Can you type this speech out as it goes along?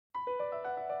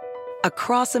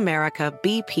Across America,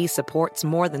 BP supports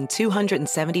more than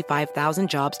 275,000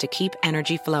 jobs to keep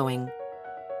energy flowing.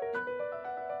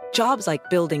 Jobs like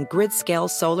building grid-scale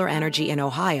solar energy in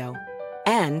Ohio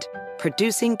and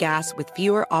producing gas with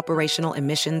fewer operational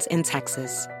emissions in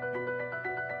Texas.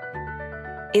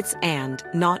 It's and,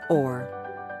 not or.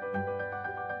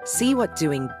 See what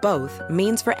doing both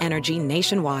means for energy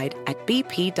nationwide at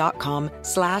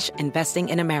bp.com/investing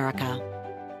in America.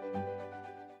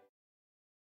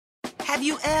 Have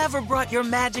you ever brought your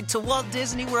magic to Walt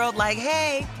Disney World like,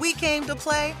 hey, we came to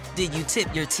play? Did you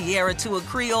tip your tiara to a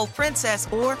Creole princess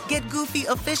or get goofy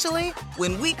officially?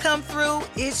 When we come through,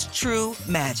 it's true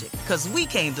magic, because we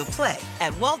came to play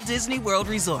at Walt Disney World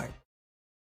Resort.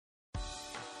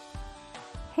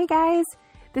 Hey guys,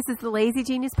 this is the Lazy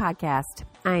Genius Podcast.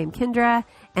 I am Kendra,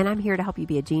 and I'm here to help you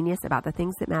be a genius about the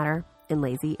things that matter and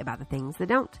lazy about the things that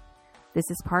don't. This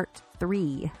is part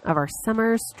 3 of our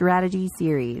summer strategy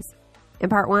series. In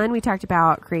part 1, we talked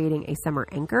about creating a summer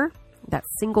anchor, that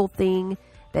single thing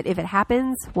that if it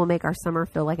happens, will make our summer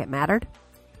feel like it mattered.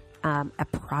 A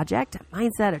project, a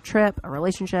mindset, a trip, a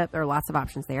relationship. There are lots of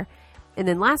options there. And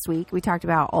then last week, we talked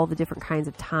about all the different kinds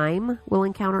of time we'll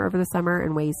encounter over the summer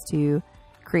and ways to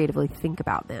creatively think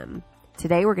about them.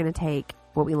 Today, we're going to take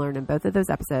what we learned in both of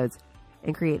those episodes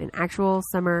and create an actual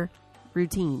summer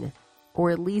routine, or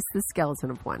at least the skeleton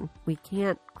of one. We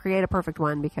can't create a perfect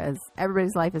one because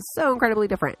everybody's life is so incredibly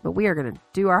different, but we are going to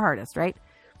do our hardest, right?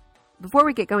 Before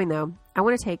we get going though, I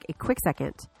want to take a quick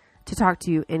second to talk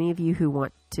to any of you who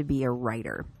want to be a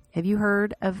writer. Have you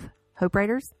heard of Hope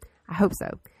Writers? I hope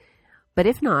so. But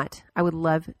if not, I would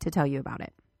love to tell you about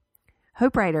it.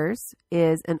 Hope Writers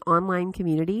is an online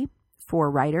community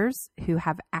for writers who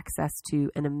have access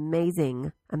to an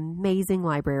amazing, amazing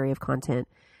library of content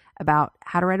about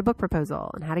how to write a book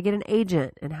proposal and how to get an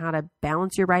agent and how to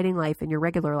balance your writing life and your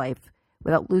regular life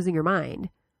without losing your mind.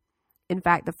 In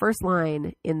fact, the first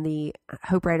line in the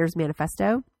Hope Writers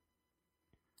Manifesto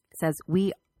says,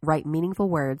 "We write meaningful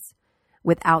words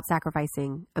without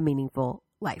sacrificing a meaningful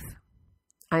life."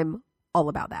 I'm all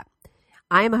about that.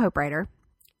 I am a Hope Writer,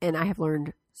 and I have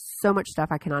learned so much stuff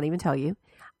I cannot even tell you.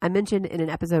 I mentioned in an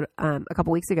episode a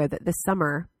couple weeks ago that this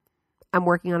summer I'm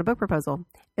working on a book proposal,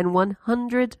 and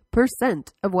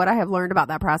 100% of what I have learned about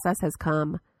that process has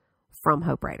come from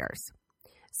Hope Writers.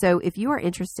 So if you are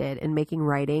interested in making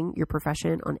writing your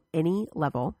profession on any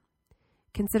level,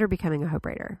 consider becoming a Hope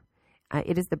Writer.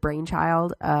 It is the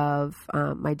brainchild of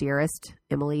my dearest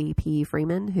Emily P.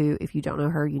 Freeman, who, if you don't know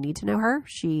her, you need to know her.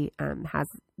 She has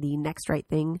the Next Right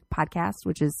Thing podcast,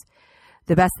 which is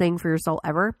the best thing for your soul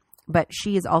ever. But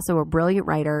she is also a brilliant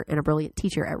writer and a brilliant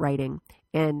teacher at writing.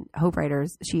 And Hope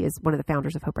Writers, she is one of the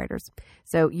founders of Hope Writers.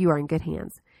 So you are in good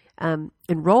hands.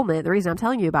 Enrollment, the reason I'm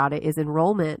telling you about it is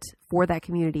enrollment for that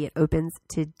community. It opens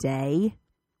today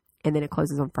and then it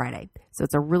closes on Friday. So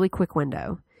it's a really quick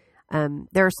window.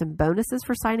 There are some bonuses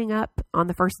for signing up on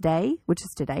the first day, which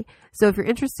is today. So if you're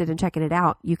interested in checking it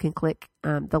out, you can click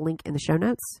the link in the show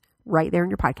notes right there in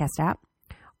your podcast app,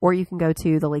 or you can go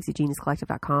to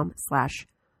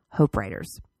thelazygeniuscollective.com/Hope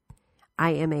Writers. I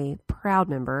am a proud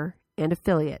member and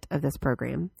affiliate of this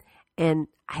program, and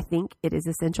I think it is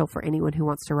essential for anyone who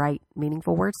wants to write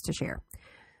meaningful words to share.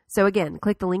 So again,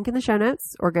 click the link in the show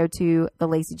notes or go to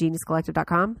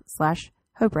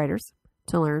thelazygeniuscollective.com/Hope Writers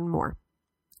to learn more.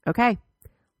 Okay,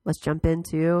 let's jump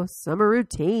into summer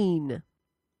routine.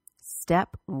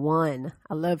 Step 1.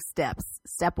 I love steps.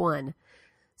 Step 1,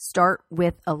 start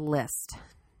with a list.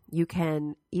 You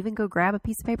can even go grab a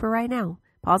piece of paper right now,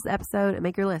 pause the episode and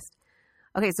make your list.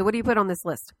 Okay, so what do you put on this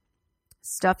list?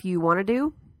 Stuff you want to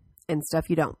do and stuff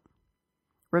you don't.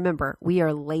 Remember, we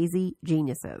are lazy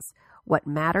geniuses. What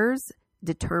matters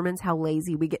determines how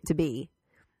lazy we get to be.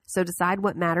 So decide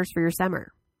what matters for your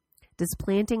summer. Does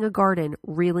planting a garden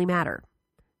really matter?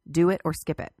 Do it or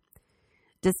skip it.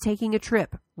 Does taking a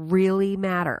trip really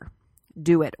matter?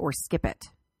 Do it or skip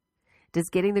it.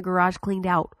 Does getting the garage cleaned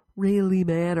out really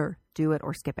matter? Do it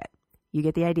or skip it. You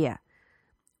get the idea.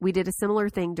 We did a similar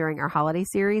thing during our holiday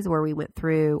series where we went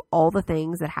through all the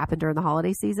things that happened during the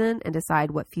holiday season and decide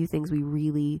what few things we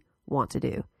really want to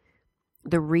do.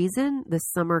 The reason the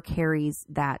summer carries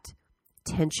that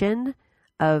tension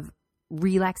of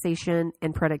relaxation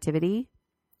and productivity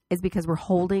is because we're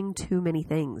holding too many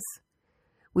things.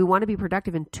 We want to be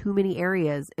productive in too many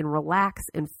areas and relax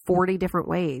in 40 different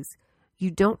ways. You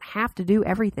don't have to do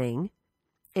everything.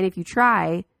 And if you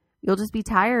try, you'll just be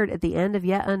tired at the end of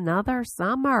yet another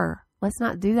summer. Let's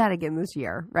not do that again this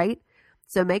year, right?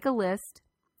 So make a list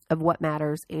of what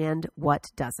matters and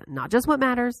what doesn't. Not just what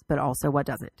matters, but also what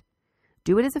doesn't.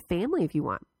 Do it as a family if you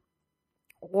want.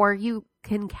 Or you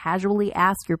can casually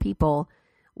ask your people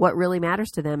what really matters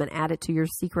to them and add it to your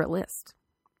secret list.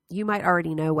 You might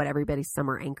already know what everybody's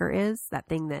summer anchor is, that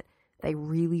thing that they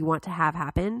really want to have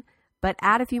happen, but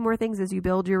add a few more things as you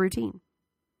build your routine.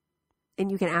 And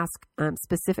you can ask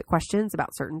specific questions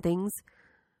about certain things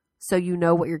so you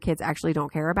know what your kids actually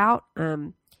don't care about.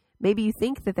 Maybe you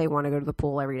think that they want to go to the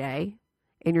pool every day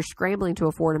and you're scrambling to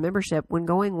afford a membership when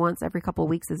going once every couple of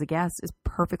weeks as a guest is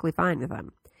perfectly fine with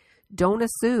them. Don't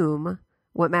assume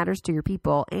what matters to your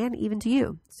people and even to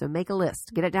you. So make a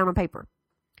list, get it down on paper.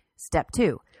 Step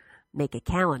 2, make a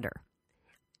calendar.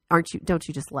 Don't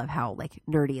you just love how like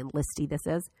nerdy and listy this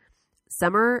is?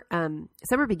 Summer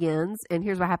begins, and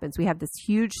here's what happens. We have this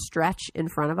huge stretch in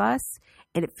front of us,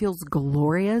 and it feels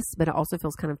glorious, but it also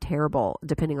feels kind of terrible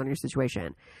depending on your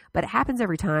situation. But it happens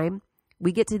every time.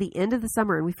 We get to the end of the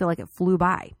summer and we feel like it flew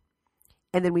by.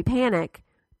 And then we panic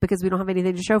because we don't have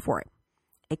anything to show for it.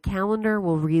 A calendar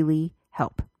will really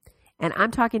help. And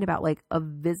I'm talking about like a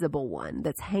visible one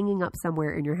that's hanging up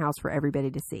somewhere in your house for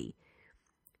everybody to see.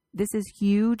 This is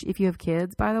huge if you have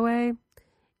kids, by the way.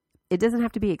 It doesn't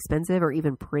have to be expensive or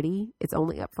even pretty. It's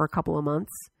only up for a couple of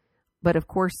months. But of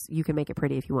course, you can make it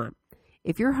pretty if you want.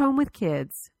 If you're home with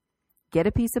kids, get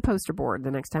a piece of poster board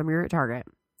the next time you're at Target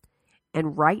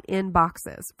and write in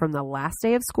boxes from the last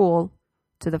day of school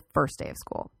to the first day of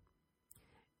school.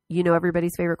 You know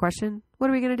everybody's favorite question? What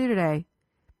are we going to do today?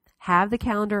 Have the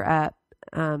calendar up,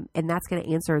 and that's going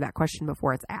to answer that question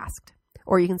before it's asked.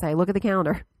 Or you can say, look at the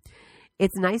calendar.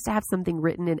 It's nice to have something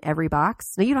written in every box.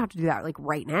 Now, you don't have to do that like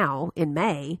right now in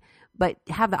May, but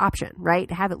have the option, right?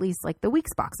 Have at least like the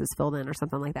week's boxes filled in or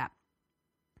something like that.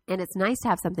 And it's nice to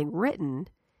have something written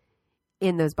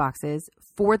in those boxes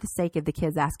for the sake of the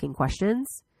kids asking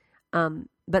questions.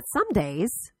 But some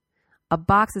days a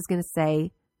box is going to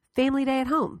say family day at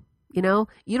home. You know,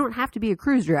 you don't have to be a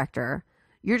cruise director.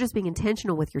 You're just being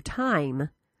intentional with your time.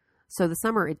 So the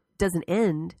summer, it doesn't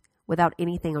end without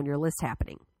anything on your list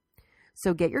happening.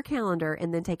 So get your calendar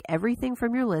and then take everything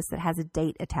from your list that has a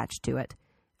date attached to it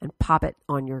and pop it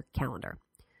on your calendar.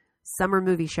 Summer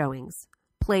movie showings,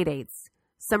 play dates,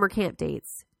 summer camp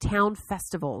dates, town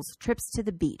festivals, trips to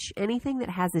the beach, anything that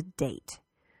has a date.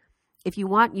 If you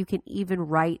want, you can even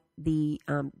write the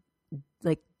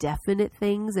definite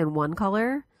things in one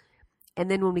color.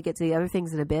 And then when we get to the other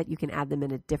things in a bit, you can add them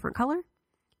in a different color.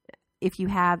 If you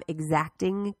have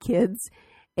exacting kids,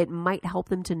 it might help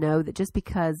them to know that just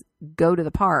because go to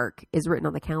the park is written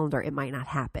on the calendar, it might not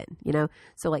happen, you know?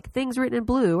 So like things written in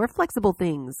blue or flexible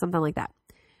things, something like that.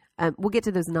 We'll get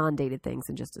to those non-dated things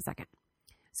in just a second.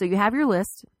 So you have your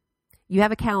list. You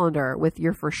have a calendar with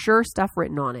your for sure stuff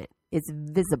written on it. It's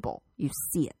visible. You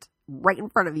see it right in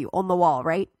front of you on the wall,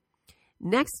 right?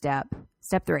 Next step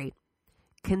 3,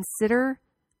 consider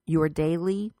your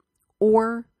daily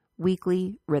or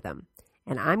weekly rhythm.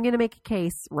 And I'm going to make a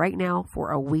case right now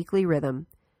for a weekly rhythm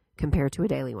compared to a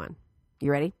daily one.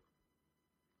 You ready?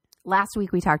 Last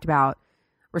week we talked about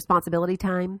responsibility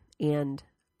time and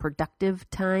productive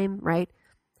time, right?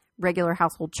 Regular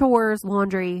household chores,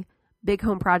 laundry, big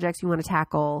home projects you want to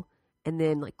tackle, and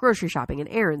then like grocery shopping and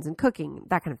errands and cooking,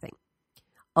 that kind of thing.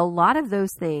 A lot of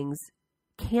those things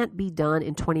can't be done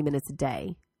in 20 minutes a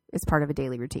day as part of a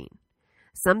daily routine.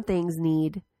 Some things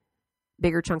need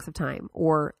bigger chunks of time,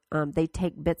 or they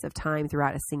take bits of time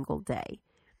throughout a single day.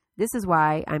 This is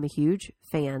why I'm a huge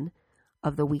fan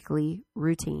of the weekly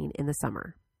routine in the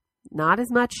summer. Not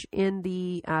as much in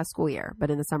the school year,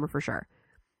 but in the summer for sure,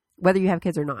 whether you have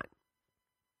kids or not.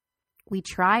 We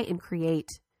try and create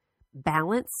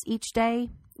balance each day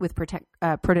with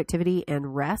productivity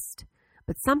and rest,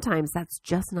 but sometimes that's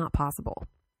just not possible.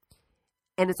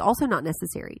 And it's also not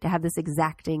necessary to have this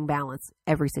exacting balance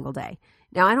every single day.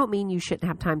 Now, I don't mean you shouldn't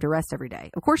have time to rest every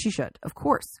day. Of course you should, of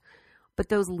course. But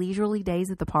those leisurely days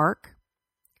at the park,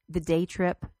 the day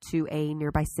trip to a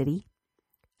nearby city,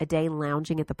 a day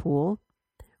lounging at the pool,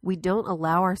 we don't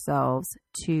allow ourselves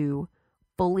to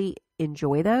fully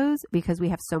enjoy those because we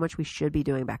have so much we should be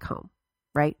doing back home,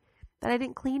 right? That I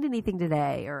didn't clean anything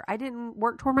today, or I didn't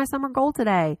work toward my summer goal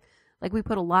today. Like we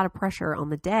put a lot of pressure on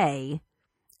the day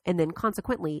and then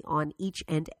consequently on each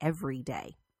and every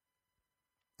day.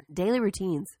 Daily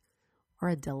routines are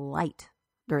a delight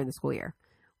during the school year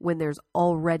when there's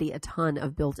already a ton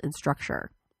of built-in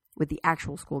structure with the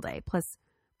actual school day, plus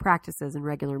practices and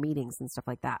regular meetings and stuff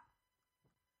like that.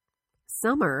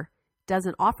 Summer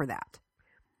doesn't offer that,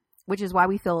 which is why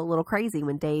we feel a little crazy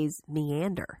when days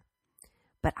meander.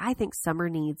 But I think summer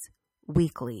needs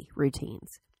weekly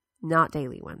routines, not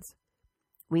daily ones.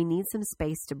 We need some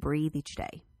space to breathe each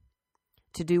day,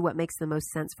 to do what makes the most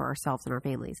sense for ourselves and our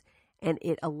families. And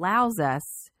it allows us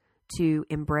to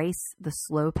embrace the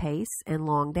slow pace and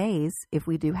long days if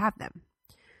we do have them.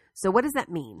 So what does that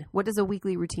mean? What does a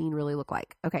weekly routine really look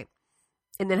like? Okay.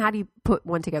 And then how do you put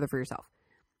one together for yourself?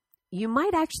 You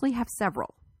might actually have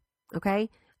several. Okay.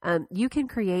 You can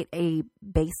create a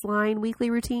baseline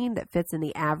weekly routine that fits in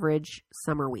the average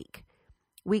summer week.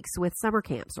 Weeks with summer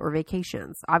camps or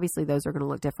vacations, obviously those are going to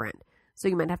look different. So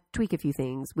you might have to tweak a few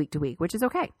things week to week, which is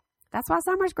okay. That's why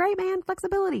summer's great, man.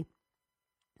 Flexibility.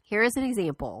 Here is an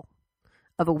example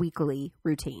of a weekly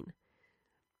routine.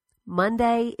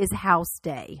 Monday is house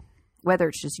day. Whether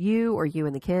it's just you or you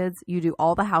and the kids, you do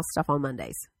all the house stuff on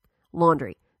Mondays.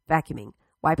 Laundry, vacuuming,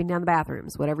 wiping down the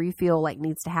bathrooms, whatever you feel like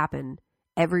needs to happen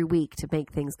every week to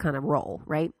make things kind of roll,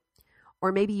 right?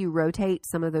 Or maybe you rotate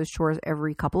some of those chores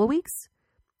every couple of weeks.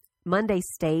 Monday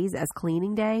stays as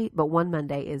cleaning day, but one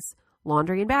Monday is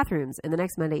laundry and bathrooms, and the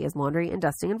next Monday is laundry and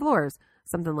dusting and floors,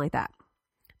 something like that.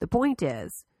 The point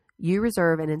is, you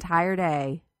reserve an entire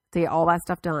day to get all that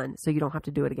stuff done so you don't have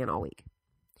to do it again all week.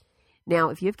 Now,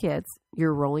 if you have kids,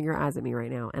 you're rolling your eyes at me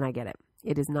right now, and I get it.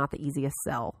 It is not the easiest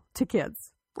sell to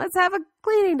kids. Let's have a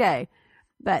cleaning day.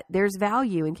 But there's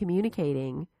value in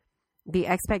communicating the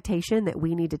expectation that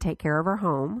we need to take care of our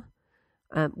home,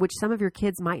 which some of your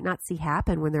kids might not see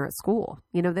happen when they're at school.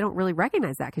 You know, they don't really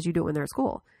recognize that because you do it when they're at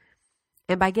school.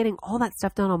 And by getting all that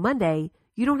stuff done on Monday,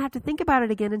 you don't have to think about it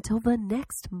again until the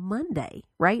next Monday,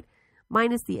 right?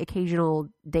 Minus the occasional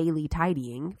daily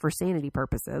tidying for sanity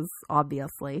purposes,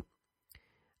 obviously.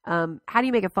 How do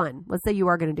you make it fun? Let's say you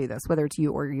are going to do this, whether it's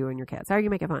you or you and your kids. How do you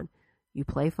make it fun? You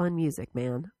play fun music,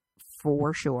 man,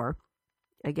 for sure.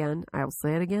 Again, I'll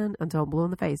say it again until I'm blue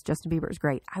in the face. Justin Bieber is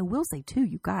great. I will say too,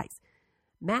 you guys,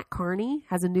 Matt Carney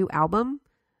has a new album.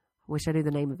 I wish I knew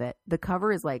the name of it. The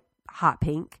cover is like hot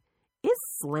pink. It's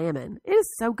slamming. It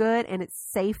is so good, and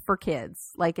it's safe for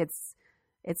kids. Like it's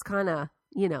kind of,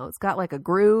 you know, it's got like a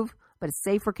groove, but it's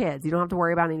safe for kids. You don't have to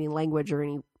worry about any language or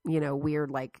any, you know,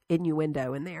 weird like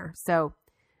innuendo in there. So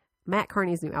Matt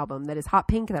Carney's new album that is hot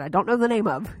pink that I don't know the name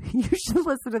of. You should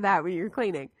listen to that when you're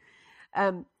cleaning.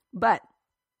 But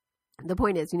the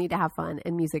point is you need to have fun,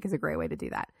 and music is a great way to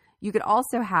do that. You could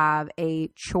also have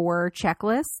a chore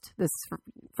checklist. This is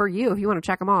for you if you want to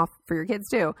check them off, for your kids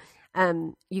too.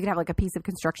 You could have like a piece of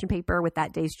construction paper with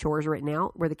that day's chores written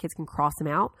out where the kids can cross them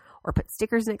out or put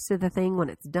stickers next to the thing when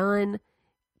it's done.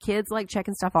 Kids like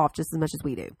checking stuff off just as much as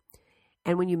we do.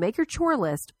 And when you make your chore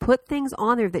list, put things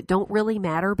on there that don't really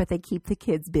matter, but they keep the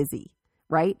kids busy,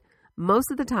 right?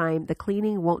 Most of the time, the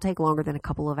cleaning won't take longer than a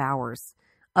couple of hours,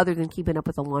 other than keeping up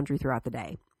with the laundry throughout the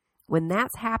day. When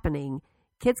that's happening,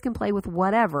 kids can play with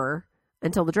whatever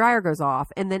until the dryer goes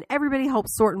off, and then everybody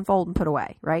helps sort and fold and put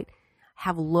away, right?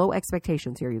 Have low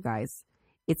expectations here, you guys.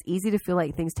 It's easy to feel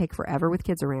like things take forever with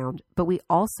kids around, but we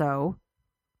also,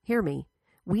 hear me,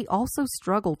 we also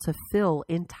struggle to fill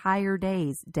entire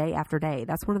days, day after day.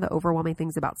 That's one of the overwhelming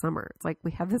things about summer. It's like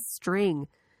we have this string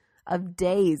of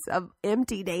days, of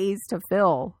empty days to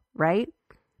fill, right?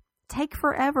 Take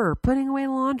forever putting away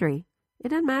laundry. It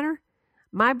doesn't matter.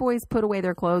 My boys put away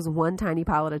their clothes one tiny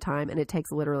pile at a time, and it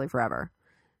takes literally forever.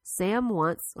 Sam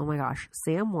once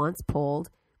pulled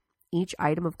each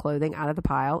item of clothing out of the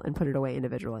pile and put it away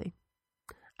individually.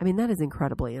 I mean, that is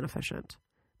incredibly inefficient,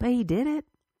 but he did it,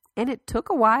 and it took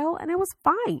a while, and it was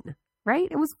fine, right?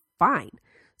 It was fine.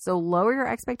 So lower your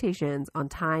expectations on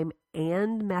time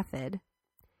and method,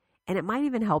 and it might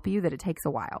even help you that it takes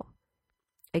a while.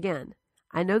 Again,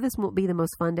 I know this won't be the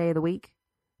most fun day of the week,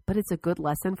 but it's a good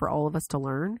lesson for all of us to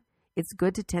learn. It's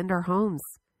good to tend our homes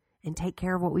and take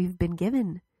care of what we've been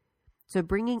given. So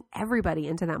bringing everybody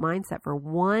into that mindset for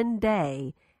one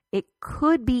day, it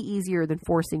could be easier than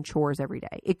forcing chores every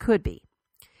day. It could be.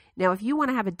 Now, if you want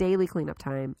to have a daily cleanup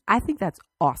time, I think that's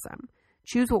awesome.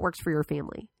 Choose what works for your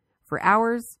family. For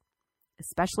ours,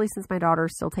 especially since my daughter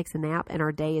still takes a nap and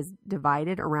our day is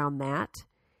divided around that,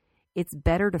 it's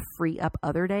better to free up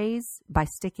other days by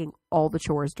sticking all the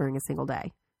chores during a single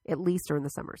day, at least during the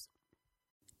summers.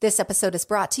 This episode is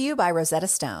brought to you by Rosetta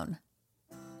Stone.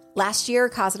 Last year,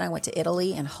 Kaz and I went to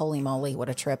Italy, and holy moly, what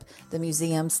a trip. The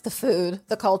museums, the food,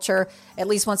 the culture. At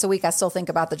least once a week, I still think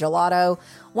about the gelato.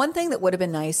 One thing that would have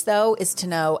been nice, though, is to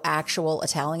know actual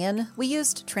Italian. We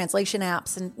used translation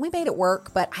apps, and we made it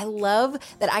work, but I love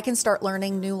that I can start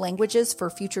learning new languages for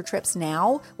future trips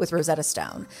now with Rosetta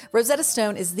Stone. Rosetta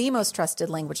Stone is the most trusted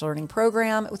language learning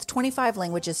program with 25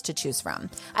 languages to choose from.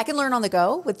 I can learn on the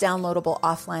go with downloadable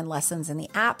offline lessons in the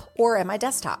app or at my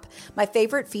desktop. My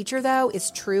favorite feature, though,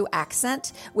 is true true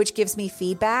accent, which gives me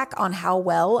feedback on how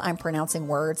well I'm pronouncing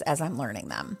words as I'm learning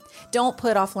them. Don't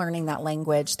put off learning that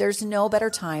language. There's no better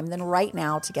time than right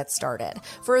now to get started.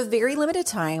 For a very limited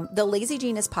time, the Lazy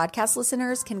Genius podcast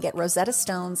listeners can get Rosetta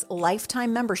Stone's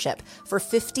lifetime membership for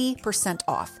 50%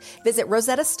 off. Visit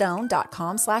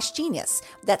rosettastone.com/genius.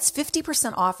 That's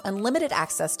 50% off unlimited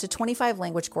access to 25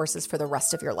 language courses for the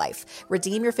rest of your life.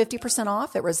 Redeem your 50%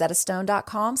 off at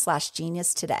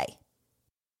rosettastone.com/genius today.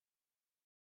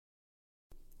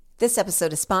 This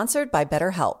episode is sponsored by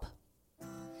BetterHelp.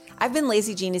 I've been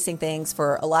lazy geniusing things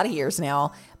for a lot of years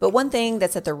now, but one thing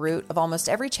that's at the root of almost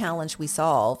every challenge we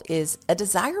solve is a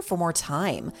desire for more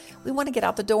time. We want to get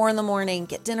out the door in the morning,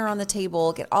 get dinner on the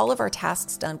table, get all of our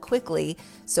tasks done quickly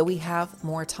so we have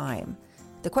more time.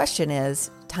 The question is,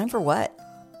 time for what?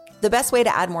 The best way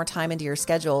to add more time into your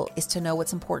schedule is to know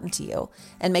what's important to you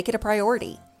and make it a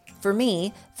priority. For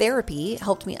me, therapy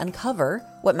helped me uncover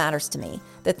what matters to me,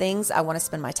 the things I want to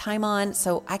spend my time on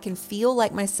so I can feel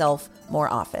like myself more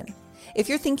often. If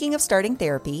you're thinking of starting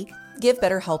therapy, give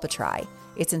BetterHelp a try.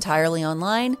 It's entirely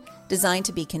online, designed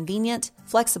to be convenient,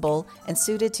 flexible, and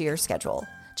suited to your schedule.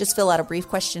 Just fill out a brief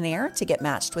questionnaire to get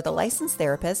matched with a licensed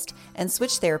therapist and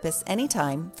switch therapists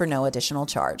anytime for no additional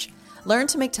charge. Learn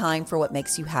to make time for what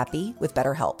makes you happy with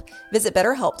BetterHelp. Visit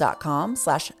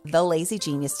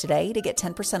BetterHelp.com/TheLazyGenius today to get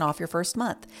 10% off your first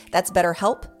month. That's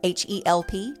BetterHelp,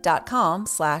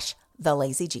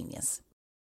 HELP.com/TheLazyGenius.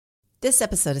 This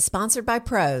episode is sponsored by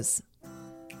Prose.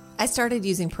 I started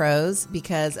using Prose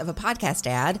because of a podcast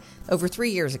ad over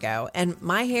 3 years ago, and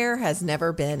my hair has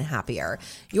never been happier.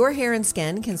 Your hair and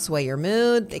skin can sway your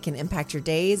mood. They can impact your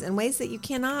days in ways that you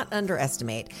cannot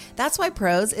underestimate. That's why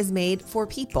Prose is made for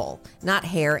people, not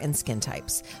hair and skin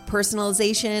types.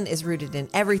 Personalization is rooted in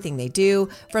everything they do,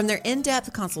 from their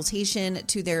in-depth consultation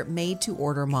to their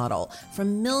made-to-order model.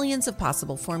 From millions of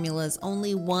possible formulas,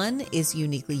 only one is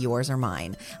uniquely yours or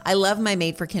mine. I love my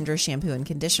Made for Kendra shampoo and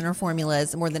conditioner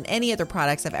formulas more than any other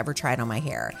products I've ever tried on my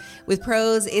hair. With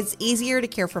Prose, it's easier to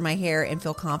care for my hair and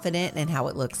feel confident in how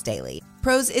it looks daily.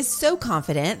 Prose is so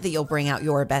confident that you'll bring out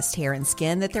your best hair and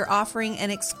skin that they're offering an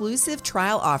exclusive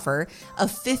trial offer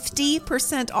of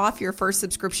 50% off your first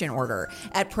subscription order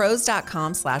at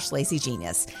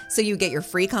prose.com/lazygenius. So you get your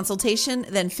free consultation,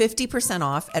 then 50%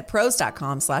 off at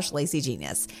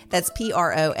prose.com/lazygenius. That's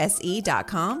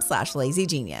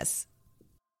prose.com/lazygenius.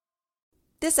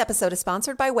 This episode is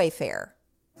sponsored by Wayfair.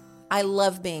 I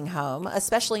love being home,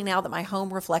 especially now that my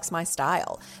home reflects my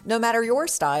style. No matter your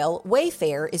style,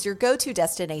 Wayfair is your go-to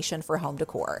destination for home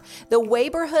decor. The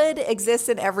Wayborhood exists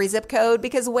in every zip code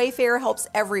because Wayfair helps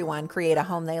everyone create a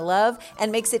home they love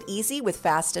and makes it easy with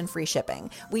fast and free shipping.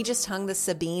 We just hung the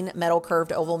Sabine metal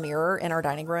curved oval mirror in our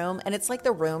dining room, and it's like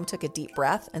the room took a deep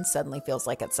breath and suddenly feels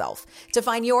like itself. To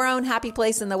find your own happy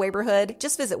place in the Wayborhood,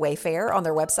 just visit Wayfair on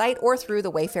their website or through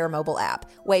the Wayfair mobile app.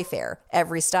 Wayfair,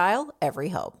 every style, every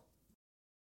home.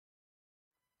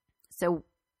 So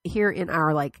here in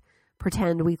our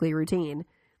pretend weekly routine.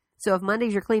 So if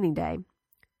Monday's your cleaning day,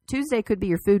 Tuesday could be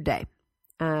your food day.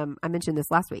 I mentioned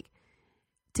this last week.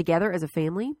 Together as a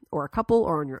family or a couple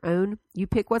or on your own, you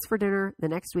pick what's for dinner the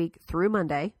next week through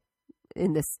Monday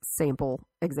in this sample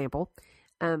example.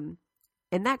 And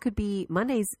that could be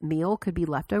Monday's meal could be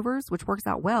leftovers, which works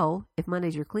out well if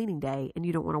Monday's your cleaning day and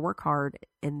you don't want to work hard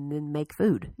and then make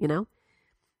food,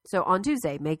 So on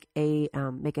Tuesday, make a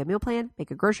meal plan,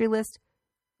 make a grocery list,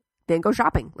 then go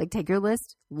shopping. Take your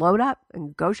list, load up,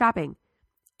 and go shopping.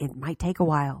 It might take a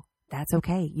while. That's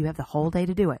okay. You have the whole day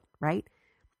to do it, right?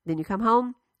 Then you come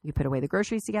home, you put away the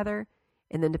groceries together,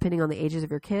 and then depending on the ages of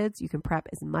your kids, you can prep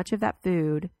as much of that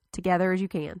food together as you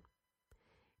can.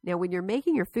 Now, when you're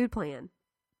making your food plan,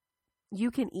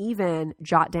 you can even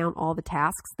jot down all the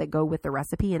tasks that go with the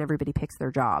recipe and everybody picks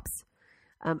their jobs.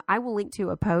 I will link to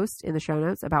a post in the show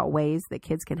notes about ways that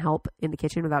kids can help in the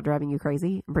kitchen without driving you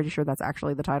crazy. I'm pretty sure that's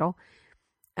actually the title.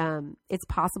 It's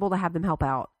possible to have them help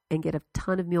out and get a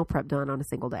ton of meal prep done on a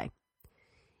single day.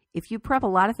 If you prep a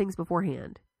lot of things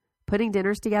beforehand, putting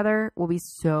dinners together will be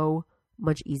so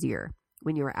much easier.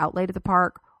 When you're out late at the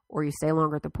park or you stay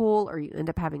longer at the pool or you end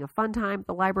up having a fun time at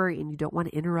the library and you don't want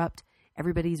to interrupt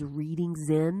everybody's reading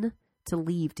zen to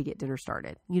leave to get dinner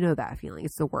started. You know that feeling.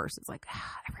 It's the worst. It's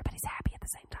everybody's happy at the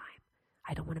same time.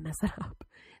 I don't want to mess it up.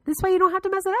 This way you don't have to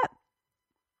mess it up.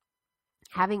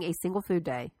 Having a single food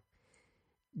day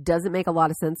doesn't make a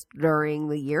lot of sense during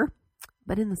the year,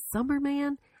 but in the summer,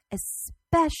 man,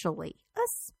 especially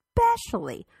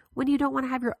when you don't want to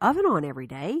have your oven on every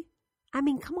day. I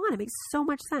mean, come on, it makes so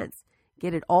much sense.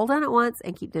 Get it all done at once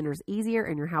and keep dinners easier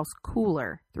and your house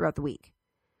cooler throughout the week.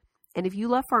 And if you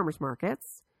love farmers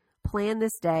markets, plan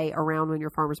this day around when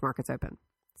your farmers market's open.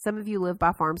 Some of you live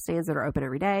by farm stands that are open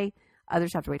every day.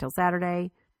 Others have to wait till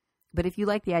Saturday. But if you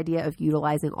like the idea of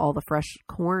utilizing all the fresh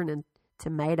corn and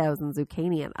tomatoes and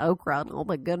zucchini and okra and all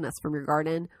the goodness from your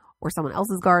garden or someone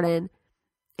else's garden,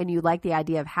 and you like the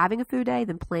idea of having a food day,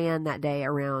 then plan that day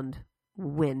around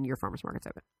when your farmer's market's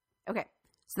open. Okay,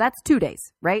 so that's 2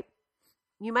 days, right?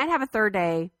 You might have a third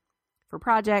day for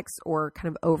projects or kind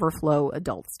of overflow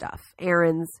adult stuff,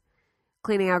 errands,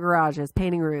 cleaning out garages,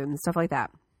 painting rooms, stuff like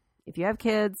that. If you have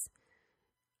kids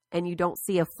and you don't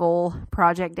see a full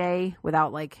project day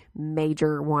without like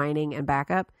major whining and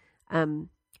backup,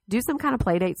 do some kind of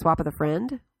play date swap with a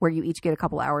friend where you each get a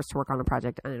couple hours to work on a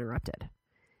project uninterrupted.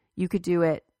 You could do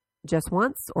it just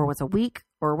once or once a week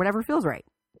or whatever feels right.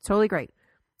 It's totally great.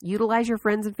 Utilize your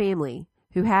friends and family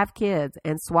who have kids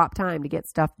and swap time to get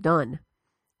stuff done,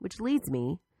 which leads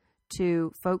me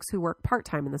to folks who work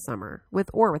part-time in the summer with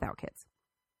or without kids.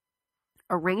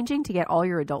 Arranging to get all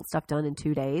your adult stuff done in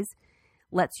 2 days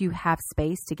lets you have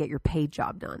space to get your paid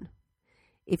job done.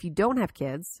 If you don't have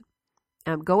kids,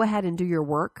 go ahead and do your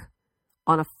work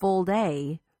on a full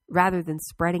day rather than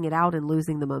spreading it out and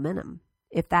losing the momentum,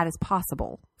 if that is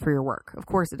possible for your work. Of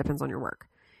course, it depends on your work.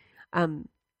 And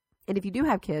if you do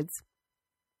have kids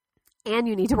and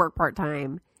you need to work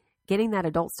part-time, getting that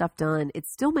adult stuff done, it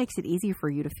still makes it easy for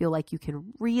you to feel like you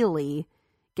can really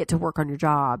get to work on your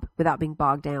job without being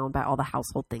bogged down by all the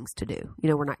household things to do. You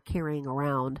know, we're not carrying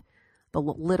around the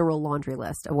literal laundry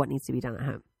list of what needs to be done at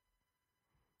home.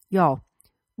 Y'all,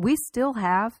 we still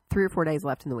have 3 or 4 days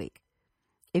left in the week.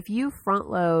 If you front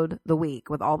load the week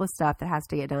with all the stuff that has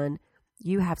to get done,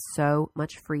 you have so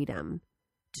much freedom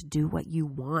to do what you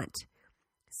want.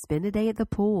 Spend a day at the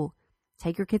pool.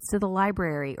 Take your kids to the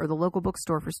library or the local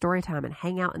bookstore for story time and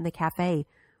hang out in the cafe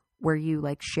where you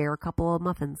like share a couple of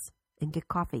muffins and get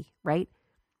coffee, right?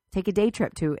 Take a day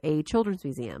trip to a children's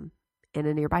museum in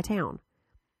a nearby town.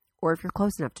 Or if you're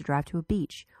close enough to drive to a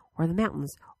beach or the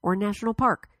mountains or a national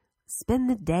park, spend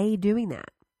the day doing that.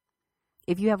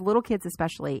 If you have little kids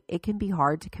especially, it can be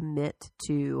hard to commit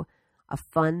to a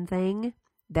fun thing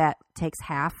that takes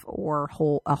half or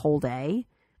a whole day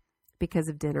because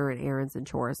of dinner and errands and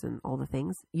chores and all the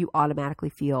things. You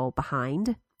automatically feel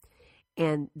behind,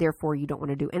 and therefore you don't want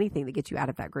to do anything that gets you out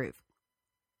of that groove.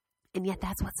 And yet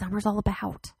that's what summer's all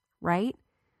about, right?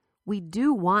 We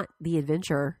do want the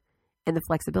adventure and the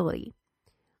flexibility.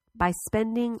 By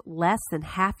spending less than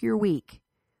half your week,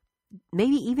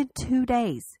 maybe even 2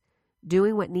 days,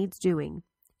 doing what needs doing,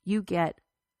 you get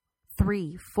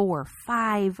 3, 4,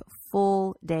 5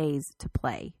 full days to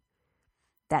play.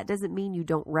 That doesn't mean you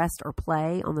don't rest or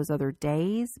play on those other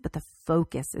days, but the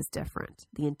focus is different.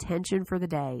 The intention for the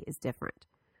day is different.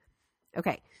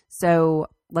 Okay, so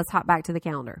let's hop back to the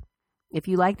calendar. If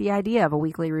you like the idea of a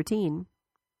weekly routine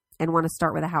and want to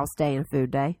start with a house day and food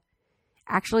day,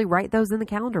 actually write those in the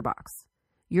calendar box.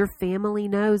 Your family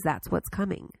knows that's what's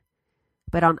coming.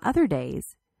 But on other days,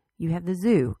 you have the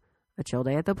zoo, a chill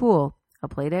day at the pool, a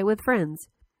play day with friends.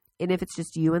 And if it's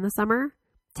just you in the summer,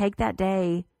 take that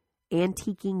day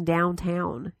antiquing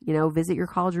downtown, visit your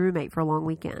college roommate for a long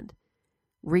weekend.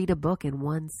 Read a book in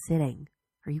one sitting.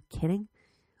 Are you kidding?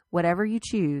 Whatever you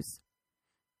choose,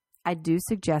 I do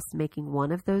suggest making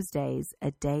one of those days a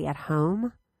day at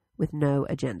home with no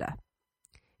agenda.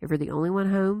 If you're the only one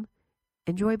home,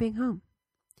 enjoy being home.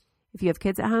 If you have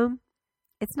kids at home,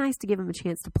 it's nice to give them a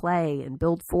chance to play and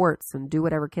build forts and do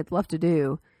whatever kids love to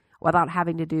do without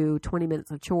having to do 20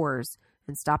 minutes of chores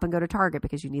and stop and go to Target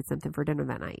because you need something for dinner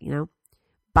that night,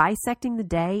 Bisecting the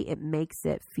day, it makes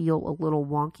it feel a little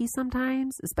wonky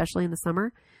sometimes, especially in the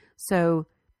summer. So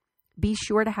be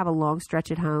sure to have a long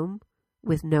stretch at home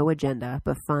with no agenda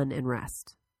but fun and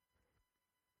rest.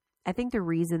 I think the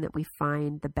reason that we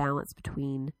find the balance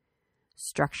between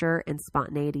structure and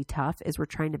spontaneity tough is we're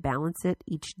trying to balance it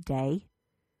each day.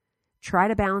 Try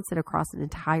to balance it across an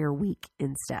entire week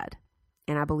instead.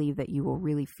 And I believe that you will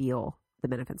really feel the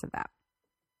benefits of that.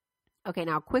 Okay,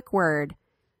 now a quick word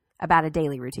about a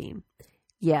daily routine.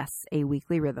 Yes, a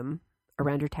weekly rhythm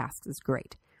around your tasks is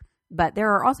great. But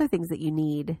there are also things that you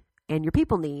need and your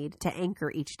people need to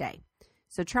anchor each day.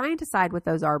 So try and decide what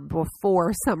those are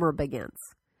before summer begins.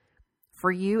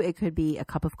 For you, it could be a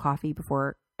cup of coffee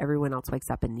before everyone else wakes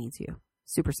up and needs you.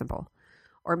 Super simple.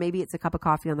 Or maybe it's a cup of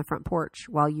coffee on the front porch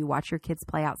while you watch your kids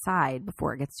play outside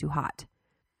before it gets too hot.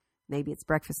 Maybe it's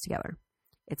breakfast together.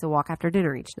 It's a walk after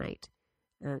dinner each night.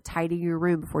 Tidy your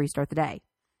room before you start the day.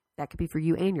 That could be for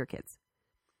you and your kids.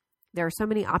 There are so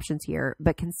many options here,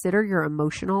 but consider your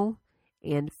emotional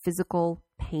and physical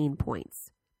pain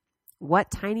points.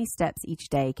 What tiny steps each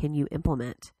day can you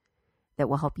implement that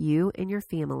will help you and your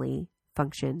family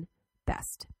function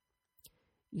best?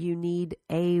 You need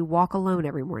a walk alone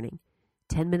every morning.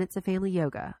 10 minutes of family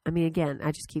yoga. I mean, again,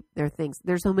 I just keep,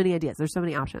 there's so many ideas. There's so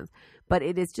many options, but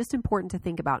it is just important to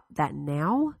think about that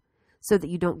now so that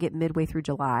you don't get midway through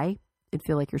July and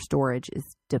feel like your storage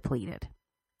is depleted.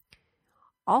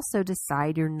 Also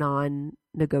decide your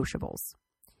non-negotiables.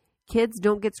 Kids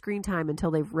don't get screen time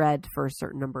until they've read for a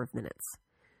certain number of minutes.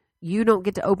 You don't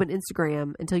get to open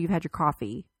Instagram until you've had your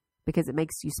coffee because it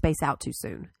makes you space out too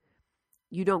soon.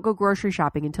 You don't go grocery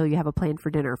shopping until you have a plan for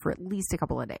dinner for at least a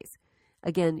couple of days.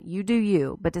 Again, you do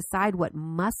you, but decide what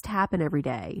must happen every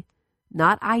day,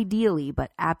 not ideally,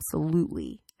 but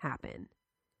absolutely happen,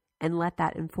 and let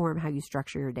that inform how you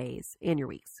structure your days and your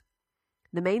weeks.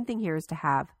 The main thing here is to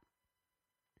have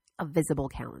a visible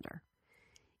calendar.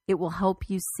 It will help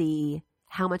you see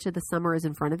how much of the summer is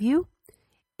in front of you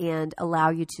and allow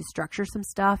you to structure some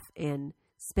stuff and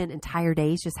spend entire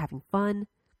days just having fun.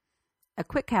 A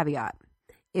quick caveat: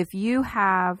 if you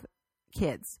have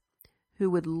kids who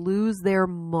would lose their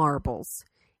marbles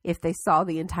if they saw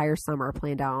the entire summer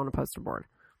planned out on a poster board,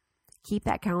 keep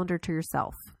that calendar to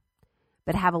yourself,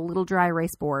 but have a little dry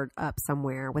erase board up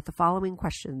somewhere with the following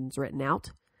questions written out.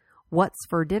 What's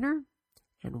for dinner?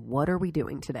 And what are we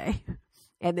doing today?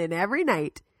 And then every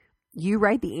night you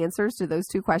write the answers to those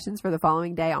two questions for the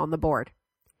following day on the board.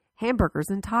 Hamburgers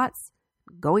and tots,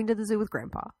 going to the zoo with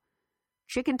grandpa.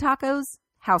 Chicken tacos,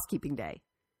 housekeeping day.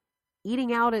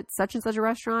 Eating out at such and such a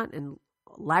restaurant, and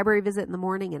library visit in the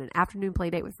morning, and an afternoon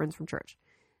play date with friends from church.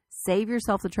 Save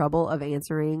yourself the trouble of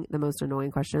answering the most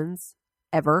annoying questions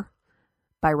ever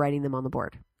by writing them on the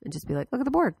board, and just be like, look at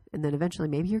the board. And then eventually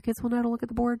maybe your kids will know to look at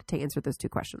the board to answer those two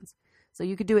questions. So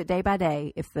you could do it day by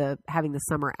day if having the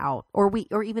summer out, or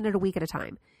even at a week at a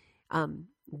time.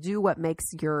 Do what makes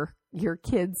your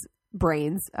kids'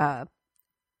 brains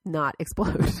not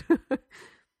explode.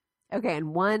 Okay,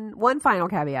 and one final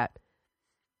caveat.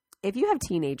 If you have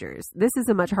teenagers, this is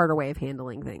a much harder way of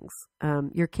handling things.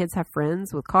 Your kids have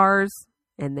friends with cars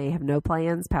and they have no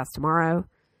plans past tomorrow.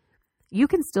 You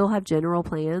can still have general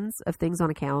plans of things on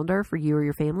a calendar for you or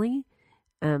your family,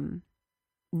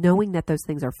 knowing that those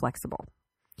things are flexible.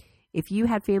 If you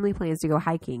had family plans to go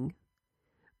hiking,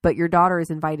 but your daughter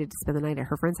is invited to spend the night at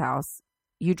her friend's house,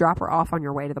 you drop her off on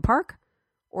your way to the park,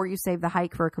 or you save the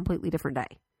hike for a completely different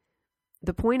day.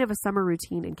 The point of a summer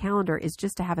routine and calendar is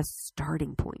just to have a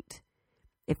starting point.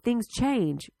 If things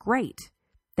change, great.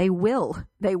 They will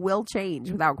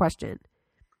change without question.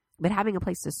 But having a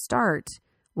place to start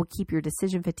will keep your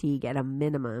decision fatigue at a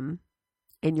minimum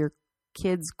and your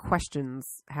kids'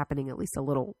 questions happening at least a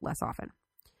little less often.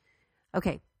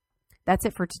 Okay, that's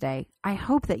it for today. I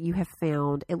hope that you have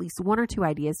found at least one or two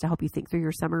ideas to help you think through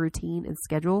your summer routine and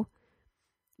schedule.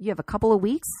 You have a couple of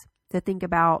weeks to think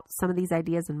about some of these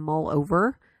ideas and mull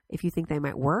over if you think they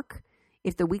might work.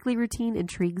 If the weekly routine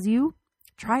intrigues you,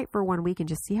 try it for 1 week and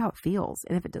just see how it feels.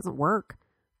 And if it doesn't work,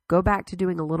 go back to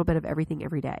doing a little bit of everything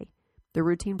every day. The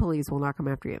routine police will not come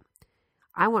after you.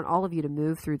 I want all of you to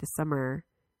move through the summer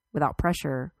without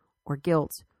pressure or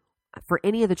guilt for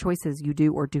any of the choices you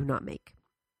do or do not make.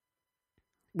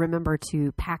 Remember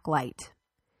to pack light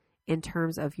in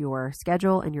terms of your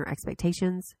schedule and your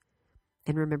expectations.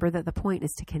 And remember that the point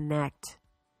is to connect.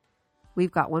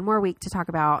 We've got one more week to talk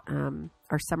about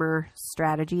our summer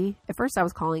strategy. At first I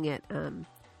was calling it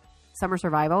summer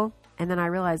survival. And then I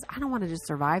realized I don't want to just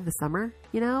survive the summer.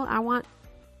 You know, I want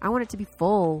it to be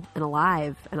full and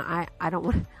alive. And I don't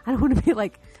want to be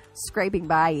like scraping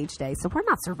by each day. So we're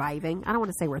not surviving. I don't want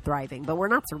to say we're thriving, but we're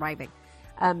not surviving.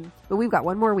 But we've got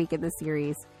one more week in this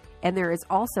series. And there is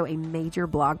also a major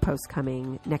blog post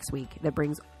coming next week that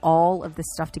brings all of this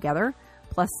stuff together,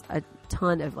 plus a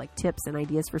ton of like tips and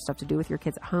ideas for stuff to do with your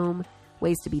kids at home,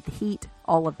 ways to beat the heat,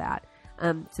 all of that.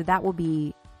 So that will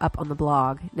be up on the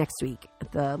blog next week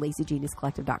at the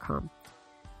lazygeniuscollective.com.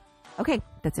 Okay,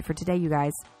 that's it for today, you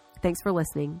guys. Thanks for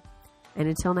listening. And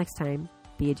until next time,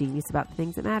 be a genius about the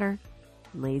things that matter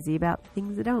and lazy about the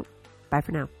things that don't. Bye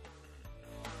for now.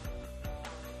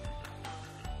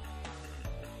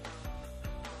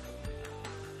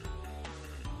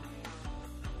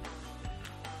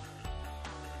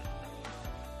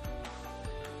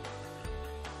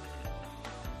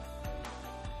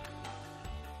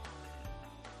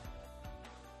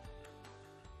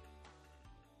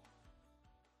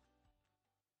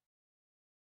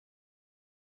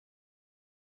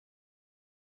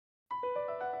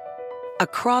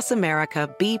 Across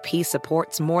America, BP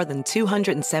supports more than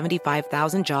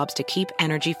 275,000 jobs to keep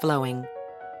energy flowing.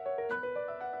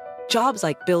 Jobs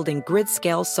like building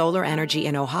grid-scale solar energy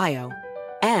in Ohio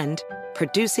and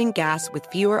producing gas with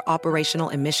fewer operational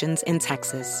emissions in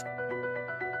Texas.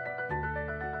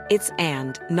 It's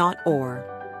and, not or.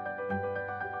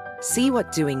 See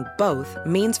what doing both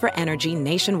means for energy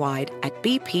nationwide at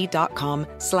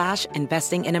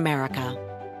bp.com/investing in America.